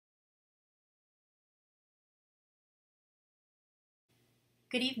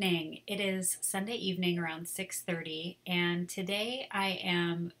Good evening. It is Sunday evening around 6:30, and today I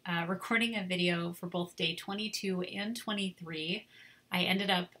am recording a video for both day 22 and 23. I ended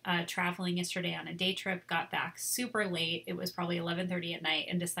up traveling yesterday on a day trip, got back super late. It was probably 11:30 at night,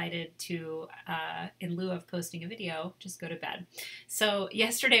 and decided to, in lieu of posting a video, just go to bed. So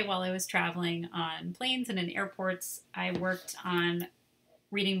yesterday while I was traveling on planes and in airports, I worked on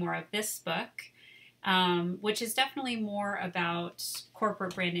reading more of this book, which is definitely more about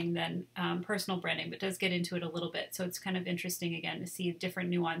corporate branding than personal branding, but does get into it a little bit. So it's kind of interesting again to see different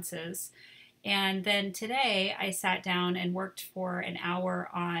nuances. And then today I sat down and worked for an hour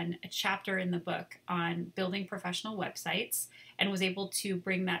on a chapter in the book on building professional websites and was able to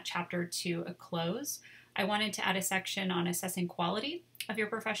bring that chapter to a close. I wanted to add a section on assessing quality of your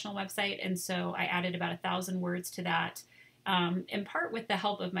professional website, and so I added about 1,000 words to that. In part with the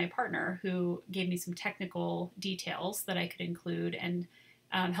help of my partner, who gave me some technical details that I could include and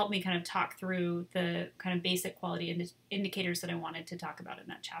helped me kind of talk through the kind of basic quality indicators that I wanted to talk about in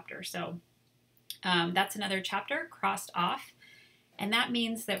that chapter. So that's another chapter crossed off. And that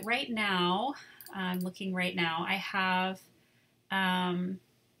means that right now, I'm looking right now, I have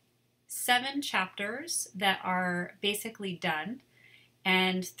 7 chapters that are basically done,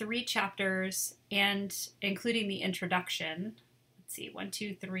 and 3 chapters, and including the introduction. Let's see, 1,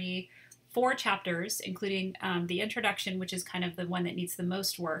 2, 3, 4 chapters, including the introduction, which is kind of the one that needs the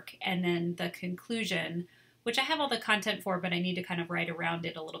most work, and then the conclusion, which I have all the content for, but I need to kind of write around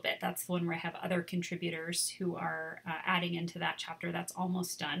it a little bit. That's the one where I have other contributors who are adding into that chapter. That's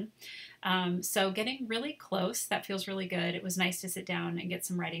almost done. So getting really close. That feels really good. It was nice to sit down and get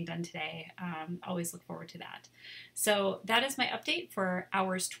some writing done today. Always look forward to that. So that is my update for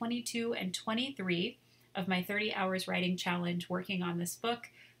hours 22 and 23 of my 30 hours writing challenge, working on this book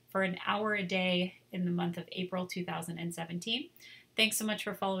for an hour a day in the month of April 2017. Thanks so much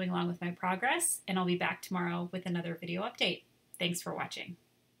for following along with my progress, and I'll be back tomorrow with another video update. Thanks for watching.